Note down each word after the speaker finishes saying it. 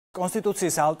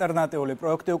კონსტიტუციის ალტერნატიული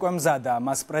პროექტი უკვე მზადაა.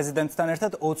 მას პრეზიდენტთან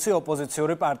ერთად 20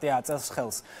 ოპოზიციური პარტია აწევს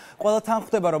ხელს. ყველა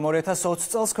თანხმდება, რომ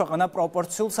 2020 წელს ქვეყანა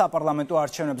პროპორციულ საპარლამენტო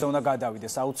არჩევნებზე უნდა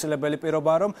გადავიდეს. აუცილებელი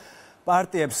პირობაა, რომ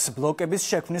პარტიებს ბლოკების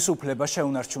შექმნის უფლება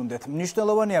შეუნარჩუნდეთ.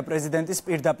 მნიშვნელოვანია პრეზიდენტის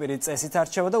პირდაპირი წესით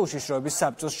არჩევა და უშიშროების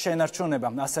საბჭოს შენარჩუნება,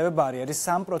 ასევე ბარიერის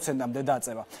 3%-მდე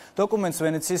დაწევა. დოკუმენტს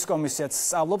ვენეციის კომისიაც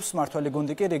სწავლობს, მმართველი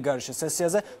გუნდი კი რიგარიშე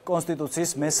სესიაზე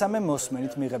კონსტიტუციის მესამე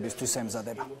მოსმენით მიღებისთვის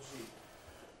ემზადება.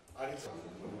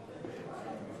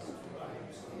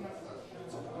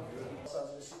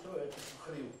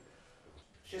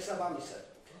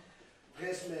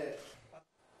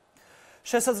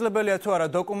 შესაძლებელია თუ არა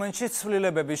დოკუმენტში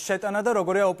ცვლილებების შეტანა და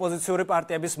როგორია ოპოზიციური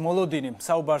პარტიების მოლოდინი.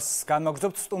 საუბარს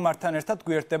განმაგრძობთ სტუმართან ერთად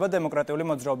გვერდება დემოკრატიული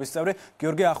მოძრაობის წევრი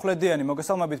გიორგი ახვლედიანი.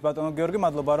 მოგესალმებით ბატონო გიორგი,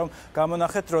 მადლობა რომ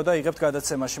გამონახეთ დრო და იღებთ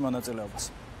გადაცემაში მონაწილეობას.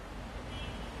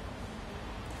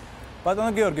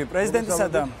 ბატონო გიორგი, პრეზიდენტისა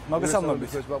და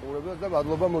მოგესალმებით.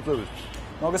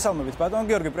 მოგესალმებით. ბატონო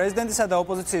გიორგი, პრეზიდენტისა და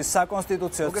ოპოზიციის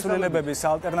საკონსტიტუციო ცვლილებების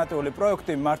ალტერნატიული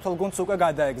პროექტი მმართველ გუნდს უკვე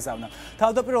გადაეგზავნა.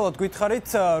 თავდაპირველად გითხარით,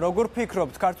 როგორ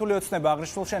ფიქრობთ, ქართული ოცნება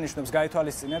აღნიშნულ შენიშვნებს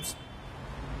გაითვალისწინებს?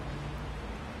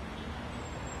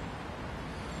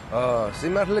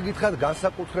 სიმართლე გითხრათ,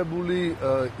 განსაკუთრებული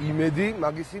იმედი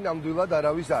მაგისი ნამდვილად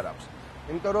არავის არ აქვს.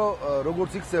 იმიტომ რომ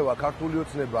როგორც იქცევა ქართული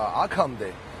ოცნება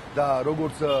აქამდე და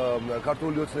როგორც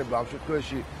ქართული ოცნება ამ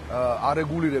შემთხვევაში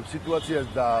არეგულირებს სიტუაციას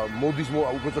და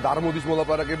უბრალოდ არ მოდის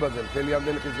მოლაპარაკებაზე მთელი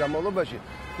ამდენი ხნის განმავლობაში,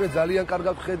 ჩვენ ძალიან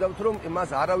კარგად ვხედავთ, რომ მას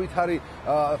არავითარი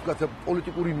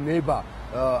პოლიტიკური ნება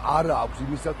არ აქვს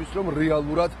იმისათვის, რომ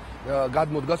რეალურად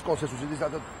გადმოდგას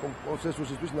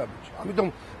კონსენსუსისთვის ნაბიჯი. ამიტომ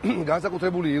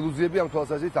განსაკუთრებული ილუზიები ამ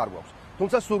თვალსაზრისით არ გვაქვს.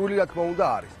 თუმცა სურვილი რა თქმა უნდა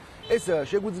არის. ეს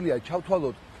შეგვიძლია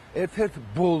ჩავთვალოთ ერთ-ერთ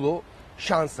ბოლო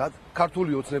შანსად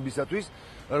ქართული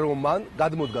ოცნებისათვის, რომ მან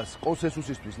გადმოდგას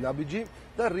კონსენსუსისთვის ნაბიჯი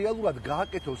და რეალურად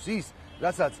გააკეთოს ის,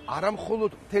 რასაც არა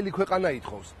მხოლოდ მთელი ქვეყანა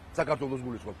ითხოვს, საქართველოს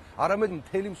გულისხმობ, არამედ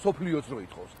მთელი მსოფლიოც რო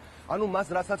ითხოვს. ანუ მას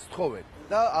რასაც თხოვენ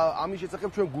და ამის შესახებ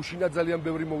ჩვენ გუშინად ძალიან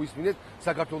ბევრი მოვისმინეთ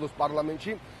საქართველოს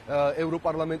პარლამენტში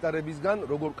ევროპარლამენტარებისგან,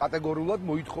 როგორ კატეგორიულად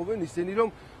მოითხოვენ ისინი, რომ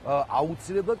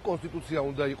აუცილებლად კონსტიტუცია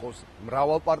უნდა იყოს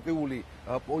მრავალპარტიული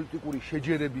პოლიტიკური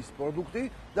შეჯერების პროდუქტი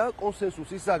და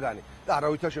კონსენსუსის საგანი და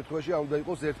არავითარ შემთხვევაში არ უნდა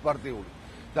იყოს ერთპარტიული.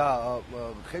 და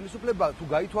ხელისუფლება თუ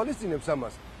გაითვალისწინებს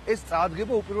ამას, ეს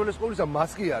წაადგება უპირველეს ყოვლისა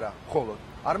მას კი არა მხოლოდ,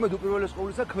 არამედ უპირველეს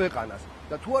ყოვლისა ქვეყანას.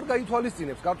 და თუ არ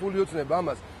გაითვალისწინებს ქართული ოცნება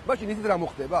ამას, მაშინ იცით რა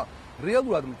მოხდება?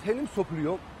 რეალურად მთელი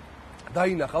მსოფლიო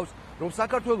დაინახავს, რომ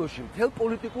საქართველოში მთელ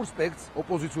პოლიტიკურ სპექტრს,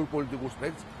 ოპოზიციურ პოლიტიკურ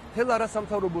სპექტრს, მთელ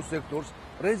არასამთავრობო სექტორს,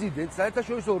 პრეზიდენტს,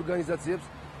 საერთაშორისო ორგანიზაციებს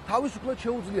თავისუფლად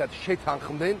შეუძლიათ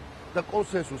შეთანხმდნენ და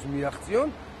კონსენსუსს მიაღწიონ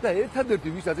და ერთადერთი,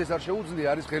 ვისაც ეს არ შეუძლია,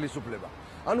 არის ხელისუფლება.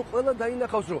 ანუ ყველა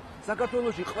დაინახავს, რომ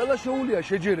საქართველოში ყველა შეუძლია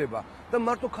შეჯერება და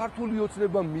მარტო ქართული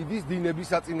ოცნება მიდის დინების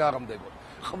საწინააღმდეგოდ.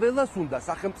 ყველას უნდა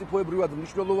სახელმწიფოებრივად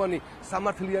მნიშვნელოვანი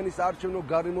სამართლიანი საარჩევნო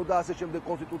გარემო და ასე შემდეგ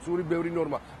კონსტიტუციური ბევრი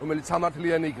ნორმა, რომელიც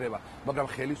სამართლიანი იქნება, მაგრამ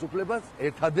ხელისუფლებას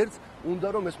ერთადერთს უნდა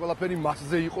რომ ეს ყველაფერი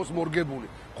მასზე იყოს მორგებული.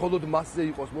 მხოლოდ მასზე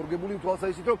იყოს მორგებული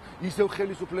თვალსაზრისით, რომ ისევ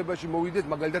ხელისუფლებაში მოვიდეს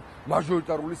მაგალითად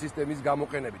მაჟორიტარული სისტემის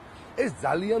გამოყენებით. ეს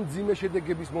ძალიან მძიმე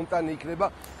შედეგების მომტანი იქნება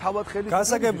თავად ხელისუფლების.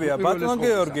 გასაგებია, ბატონო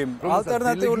გიორგი,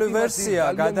 ალტერნატიული ვერსია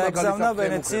გადაეგზავნა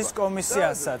ვენეციის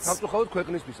კომისიასაც. სამწუხაროდ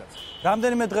ქვეყნისთვისაც.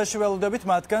 რამდენიმე დღეში ველოდებით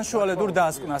მათგან შუალედურ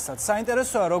დაასკვნასაც.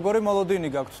 საინტერესოა, როგორი მოლოდინი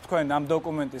გაქვთ თქვენ ამ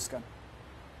დოკუმენტისგან?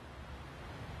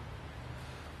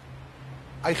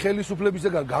 აი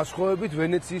ხელისუფლებისგან განსხვავებით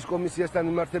ვენეციის კომისიასთან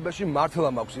მიმართებაში მართლა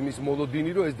მაქვს იმის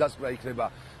მოლოდინი, რომ ეს დასკვნა იქნება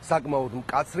საკმაოდ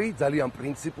მკაცრი, ძალიან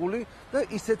პრინციპული და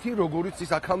ისეთი, როგორიც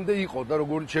ის აქამდე იყო და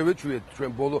როგორც შევეჩვიეთ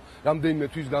ჩვენ ბოლო რამდენიმე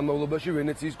თვის განმავლობაში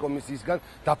ვენეციის კომისიისგან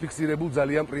დაფიქსირებულ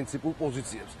ძალიან პრინციპულ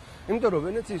პოზიციებს. იმიტომ რომ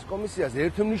ვენეციის კომისიას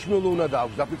ერთმნიშვნელოვნად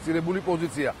აქვს დაფიქსირებული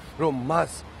პოზიცია, რომ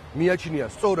მას მიაჩნია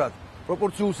სწორად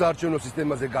პროპორციულ საარჩევნო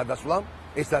სისტემაზე გადასვლა,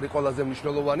 ეს არის ყველაზე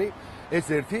მნიშვნელოვანი, ეს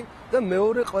ერთი და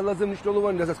მეორე ყველაზე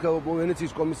მნიშვნელოვანი, რასაც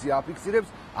ვენეციის კომისია აფიქსირებს,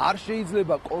 არ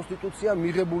შეიძლება კონსტიტუცია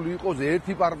მიღებული იყოს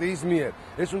ერთი პარტიის მიერ.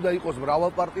 ეს უნდა იყოს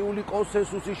მრავალპარტიული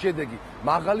კონსენსუსის შედეგი,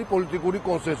 მაღალი პოლიტიკური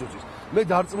კონსენსუსის. მე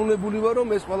დარწმუნებული ვარ, რომ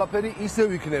ეს ყველაფერი ისევ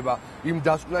იქნება იმ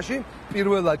დასკვნაში,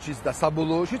 პირველადშიც და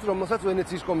საბოლოოშიც, რომელსაც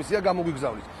ვენეციის კომისია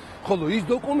გამოგვიგზავნის. ხოლო ის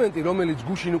დოკუმენტი, რომელიც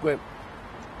გუშინ უკვე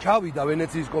ჩავიდა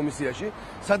ვენეციის კომისიაში,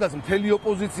 სადაც მთელი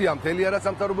ოპოზიცია, მთელი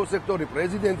არასამთავრობო სექტორი,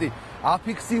 პრეზიდენტი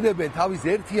აფიქსირებენ თავის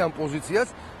ერთიან პოზიციას,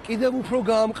 კიდევ უფრო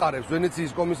გაამყარებს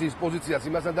ვენეციის კომისიის პოზიციას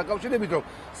იმასთან დაკავშირებით, რომ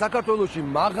საქართველოში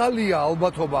მაღალია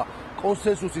ალბათობა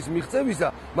კონსენსუსის მიღწევისა,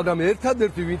 მაგრამ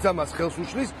ერთადერთი ვინც ამას ხელს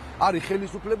უშლის, არის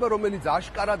ხელისუფლება, რომელიც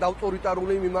აშკარად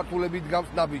ავტორიტარული მიმართულებით გავს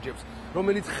ნაბიჯებს,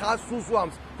 რომელიც ხაზს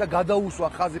უსვამს და გადაუსვა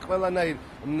ხაზი ყველანაირ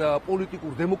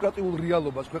პოლიტიკურ დემოკრატიულ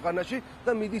რეალობას ქვეყანაში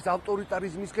და მიდის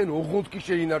ავტორიტარიზმისკენ ოღონდ კი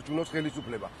შეინარჩუნოს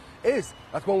ხელისუფლება. ეს,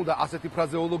 რა თქმა უნდა, ასეთი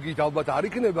ფრაზეოლოგიით ალბათ არ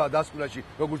იქნება დასკვნაში,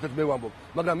 როგორც მე ვამბობ,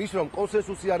 მაგრამ ის რომ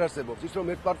კონსენსუსი არ არსებობს, ის რომ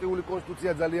ერთპარტიული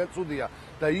კონსტიტუცია ძალიან ცუდია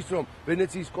და ის რომ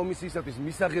ვენეციის კომისიისათვის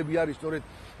მისაღები არის სწორედ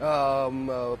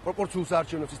პროპორციულ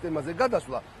საარჩევნო სისტემაზე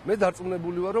გადასვლა, მე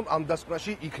დარწმუნებული ვარ, რომ ამ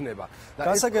დასკვნაში იქნება.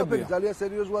 და ეს ძალიან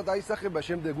სერიოზულად აისახება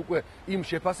შემდეგ უკვე იმ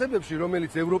შეფასებებში,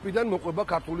 რომელიც ევროპიდან მოყვება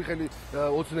ქართული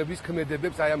ოცნების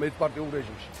ქმედებებს აი ამ ერთპარტიულ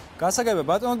რეჟიმში. გასაგებია,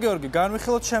 ბატონო გიორგი,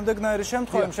 განვიხილოთ შემდეგნაირი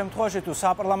შემთხვევა, იმ შემთხვევაში თუ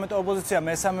საპარლამენტო ოპოზიცია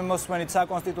მესამე მოსმენით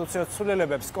საკონსტიტუციო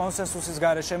ცვლილებებს კონსენსუსის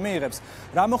გარეშე მიიღებს,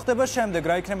 რა მოხდება შემდეგ,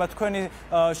 რა იქნება თქვენი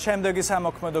შემდეგი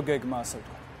სამოქმედო გეგმა, ასე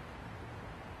ვთქვათ?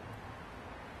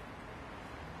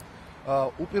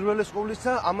 უპირველეს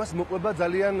ყოვლისა, ამას მოყვება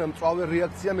ძალიან მწვავე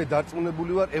რეაქცია, მე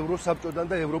დარწმუნებული ვარ ევროსაბჭოდან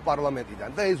და ევროპარლამენტიდან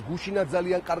და ეს გუშინად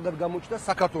ძალიან კარგად გამოჩნდა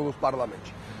საქართველოს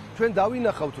პარლამენტში. ჩვენ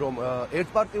დავინახავთ, რომ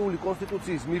ერთპარტიული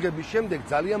კონსტიტუციის მიღების შემდეგ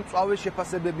ძალიან მწვავე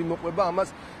შეფასებები მოყვება ამას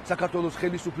საქართველოს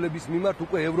ხელისუფლების მიმართ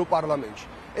უკვე ევროპარლამენტში.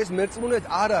 ეს მერწმუნედ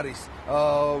არ არის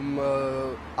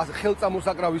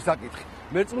ხელწამოსაკრავი საკითხი.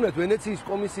 მერწმუნედ ვენეციის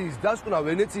კომისიის დასკვნა,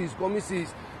 ვენეციის კომისიის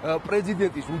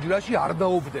პრეზიდენტის უჯრაში არ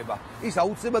დაობდება. ის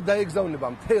აუცილებლად დაეგზავნება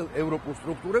მთელ ევროპულ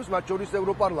სტრუქტურებს, მათ შორის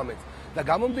ევროპარლამენტს. და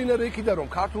გამომდინარე იქიდან, რომ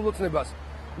ქართულ ოცნებას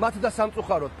მათ და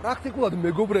სამწუხაროდ პრაქტიკულად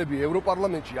მეგობრები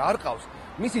ევროპარლამენტში არ ყავს,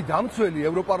 მისი დამცველი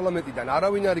ევროპარლამენტიდან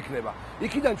არავინ არ იქნება.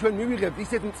 იქიდან ჩვენ მივიღებთ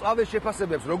ისეთ მწავე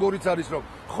შეფასებებს, როგორიც არის, რომ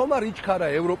ხომ არ იჩქარა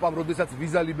ევროპამ, როდესაც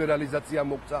ვიზა ლიბერალიზაცია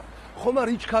მოხდა, ხომ არ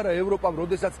იჩქარა ევროპამ,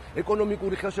 როდესაც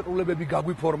ეკონომიკური ხელშეკრულებები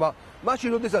გაგვიფორმა. მაშინ,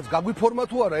 როდესაც გაგვიფორმა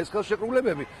თუ არა ეს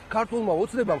ხელშეკრულებები, ქართულმა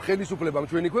ოცნებამ, ხელისუფლებამ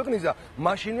ჩვენი ქვეყნისა,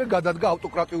 მაშინვე გადადგა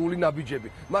ავტოკრატიული ნაბიჯები.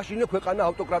 მაშინვე ქვეყანა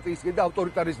ავტოკრატიისკენ და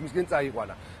ავტორიტარიზმისკენ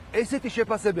წაიყვანა. ესეთი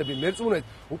შეფასებები მერწმუნედ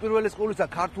უპირველეს ყოვლისა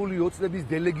ქართული ოცნების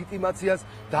დელეგიტიმაციას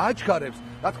დააჩქარებს.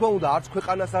 რა თქმა უნდა, არც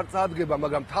ქვეყანას არ წაადგება,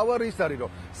 მაგრამ თავარი ის არის,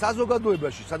 რომ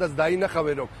საზოგადოებაში, სადაც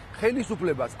დაინახავენ, რომ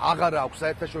ხელისუფლებას აღარ აქვს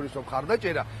საერთაშორისო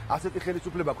მხარდაჭერა, ასეთი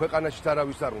ხელისუფლება ქვეყანაშიც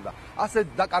არავის არ უნდა. ასე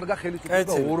დაკარგა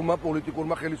ხელისუფლება ორმა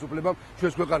პოლიტიკურმა ხელისუფლებამ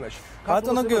ჩვენს ქვეყანაში.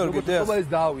 ბატონო გიორგი, ეს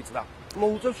დაავიწყდა.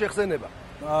 მოუწევს შეხსენება.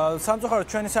 სამწუხაროდ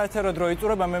ჩვენი საერთო დრო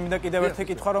იწურება, მე მინდა კიდევ ერთი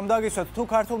კითხვა რომ დაგისვათ, თუ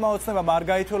ქართულმა ოცნებამ არ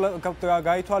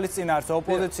გაითვალისწინა არც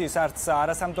ოპოზიციის, არც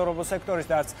არასამთავრობო სექტორის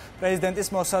და არც პრეზიდენტის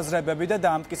მოსაზრებები და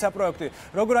დაამტკიცა პროექტი,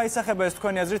 როგორ აისახება ეს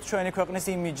თქვენი აზრით ჩვენი ქვეყნის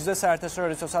იმიჯზე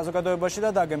საერთაშორისო საზოგადოებაში და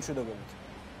დაგემშვიდობებით?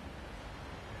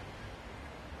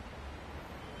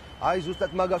 აი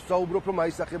ზუსტად მაგას ვსაუბრობ, რომ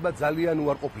აისახება ძალიან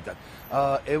უარყოფითად.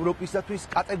 ევროპისათვის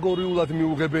კატეგორიულად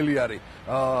მიუღებელი არის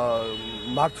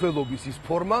მართლობის ის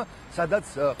ფორმა, სადაც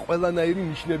ყველანაირი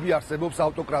ნიშნები არსებობს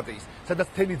ავტოკრატიის, სადაც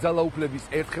მთელი ძალაუფლების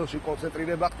ერთხელში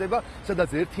კონცენტრირება ხდება, სადაც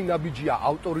ერთი ნაბიჯია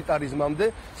ავტორიტარიზმამდე,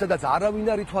 სადაც არავინ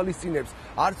არ ითვალისწინებს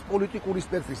არც პოლიტიკური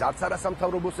სპექტრის, არც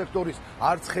არასამთავრობო სექტორის,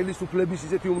 არც ხელისუფლების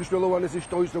ისეთი უმნიშვნელოვანესი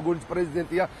შტოის, როგორც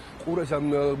პრეზიდენტია,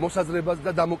 მოსაზრებას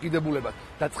და დამოკიდებულებას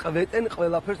და წვეტენ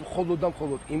ყველაფერს მხოლოდ და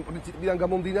მხოლოდ იმ პრინციპიდან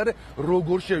გამომდინარე,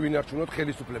 როგორ შევინარჩუნოთ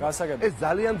ხელისუფლება. ეს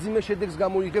ძალიან მძიმე შედეგს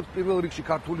გამოიღებს პირველ რიგში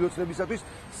ქართული ოცნებისათვის,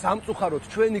 სამწუხაროდ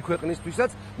ჩვენი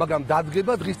ქვეყნისთვისაც, მაგრამ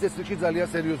დადგება დღის წესრიგში ძალიან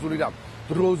სერიოზული რამ.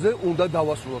 დროზე უნდა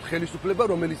დავასრულოთ ხელისუფლება,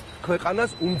 რომელიც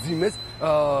ქვეყანას უმძიმეს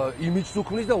იმიჯს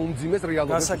უქმნის და უმძიმეს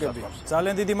რეალობას უსახავს.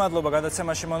 ძალიან დიდი მადლობა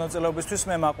გადაცემაში მონაწილეობისთვის.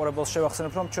 მე მაყურებელს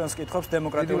შევახსენებ, რომ ჩვენს კითხვებს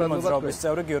დემოკრატიული მოძრაობის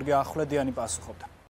წევრი გიორგი ახვლედიანი პასუხობდა.